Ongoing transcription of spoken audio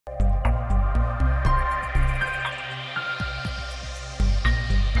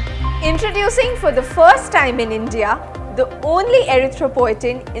Introducing for the first time in India, the only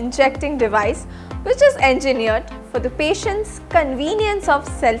erythropoietin injecting device which is engineered for the patient's convenience of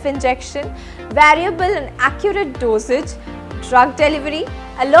self-injection, variable and accurate dosage, drug delivery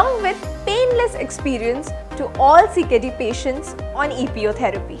along with painless experience to all CKD patients on EPO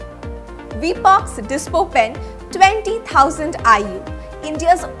therapy. Wepox Dispopen 20,000 IU,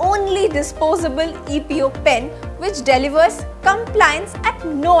 India's only disposable EPO pen which delivers compliance at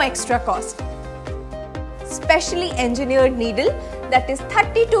no extra cost. Specially engineered needle that is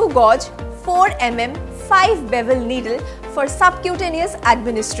 32 gauge 4 mm 5 bevel needle for subcutaneous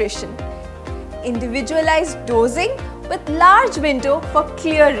administration. Individualized dosing with large window for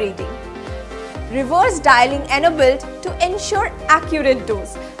clear reading. Reverse dialing enabled to ensure accurate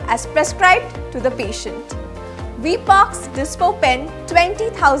dose as prescribed to the patient. Wepox Dispopen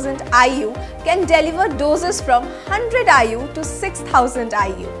 20,000 IU can deliver doses from 100 IU to 6,000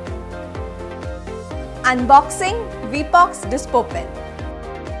 IU. Unboxing Wepox Dispopen.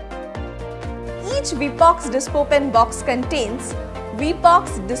 Each Wepox Dispopen box contains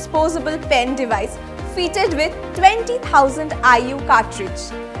Wepox disposable pen device fitted with 20,000 IU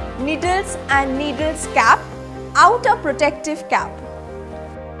cartridge, needles and needles cap, outer protective cap.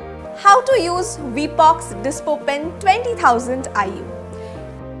 How to use Wepox Dispopen 20,000 IU.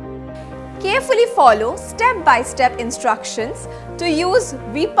 Carefully follow step-by-step instructions to use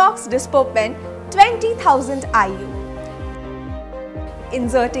Wepox Dispopen 20,000 IU.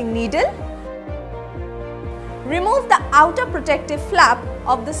 Inserting needle. Remove the outer protective flap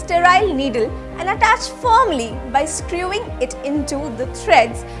of the sterile needle and attach firmly by screwing it into the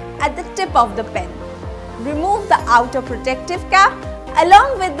threads at the tip of the pen. Remove the outer protective cap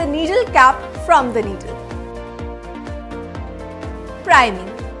along with the needle cap from the needle. Priming.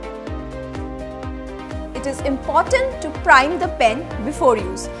 It is important to prime the pen before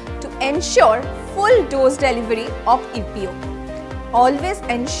use to ensure full dose delivery of EPO. Always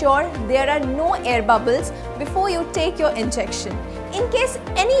ensure there are no air bubbles before you take your injection. In case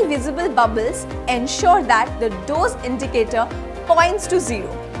any visible bubbles, ensure that the dose indicator points to 0.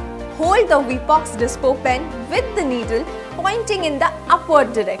 Hold the Wepox Dispopen with the needle pointing in the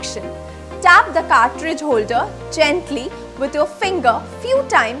upward direction. Tap the cartridge holder gently with your finger few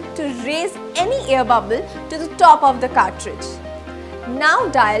times to raise any air bubble to the top of the cartridge. Now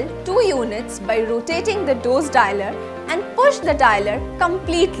dial 2 units by rotating the dose dialer and push the dialer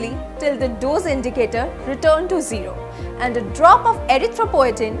completely till the dose indicator returns to 0 and a drop of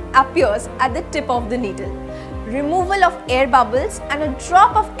erythropoietin appears at the tip of the needle. Removal of air bubbles and a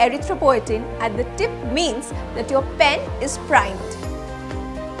drop of erythropoietin at the tip means that your pen is primed.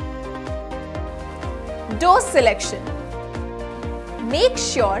 Dose selection. Make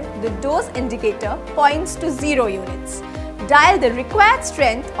sure the dose indicator points to 0 units. Dial the required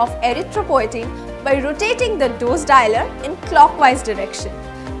strength of erythropoietin by rotating the dose dialer in clockwise direction.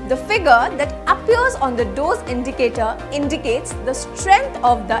 The figure that appears on the dose indicator indicates the strength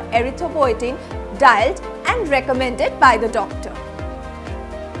of the erythropoietin dialed and recommended by the doctor.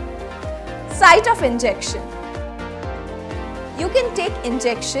 Site of injection. You can take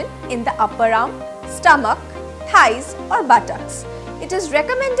injection in the upper arm, stomach, thighs or buttocks. It is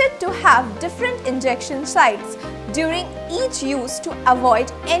recommended to have different injection sites during each use to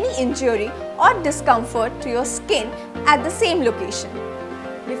avoid any injury or discomfort to your skin at the same location.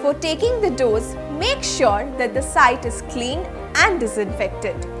 Before taking the dose, make sure that the site is cleaned and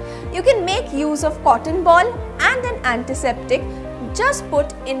disinfected. You can make use of cotton ball and an antiseptic. Just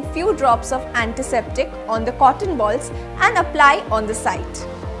put in few drops of antiseptic on the cotton balls and apply on the site.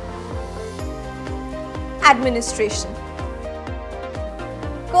 Administration.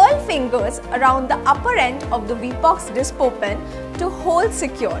 Curl fingers around the upper end of the Wepox Dispopen to hold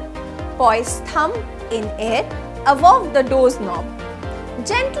secure. Poise thumb in air above the dose knob.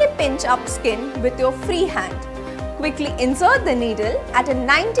 Gently pinch up skin with your free hand. Quickly insert the needle at a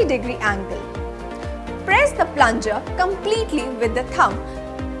 90-degree angle. Press the plunger completely with the thumb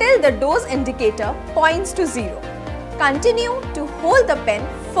till the dose indicator points to 0. Continue to hold the pen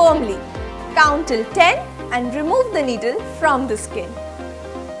firmly. Count till 10 and remove the needle from the skin.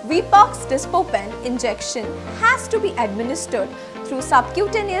 Wepox Dispopen injection has to be administered through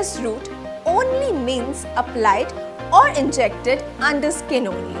subcutaneous route only means applied or injected under skin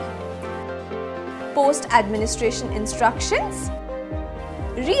only. Post-administration instructions.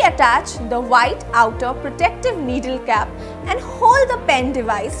 Reattach the white outer protective needle cap and hold the pen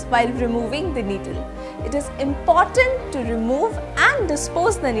device while removing the needle. It is important to remove and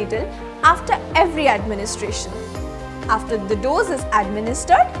dispose the needle after every administration. After the dose is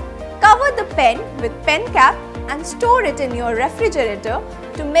administered, Cover the pen with pen cap and store it in your refrigerator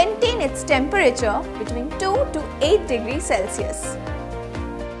to maintain its temperature between 2 to 8 degrees Celsius.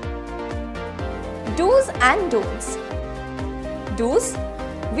 Do's and don'ts. Do's: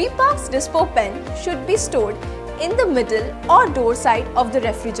 Wepox Dispopen should be stored in the middle or door side of the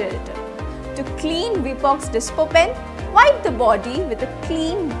refrigerator. To clean Wepox Dispopen, wipe the body with a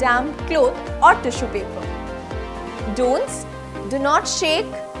clean damp cloth or tissue paper. Don'ts: do not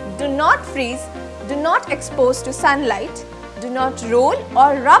shake, do not freeze, do not expose to sunlight, do not roll or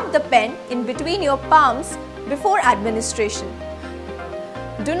rub the pen in between your palms before administration.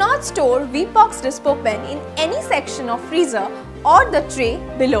 Do not store Wepox Dispopen in any section of freezer or the tray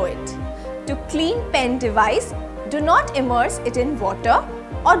below it. To clean pen device, do not immerse it in water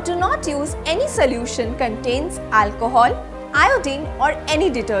or do not use any solution contains alcohol, iodine or any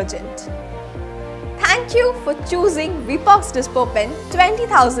detergent. Thank you for choosing Wepox Dispopen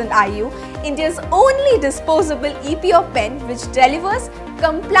 20,000 IU, India's only disposable EPO pen which delivers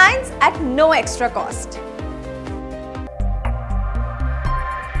compliance at no extra cost.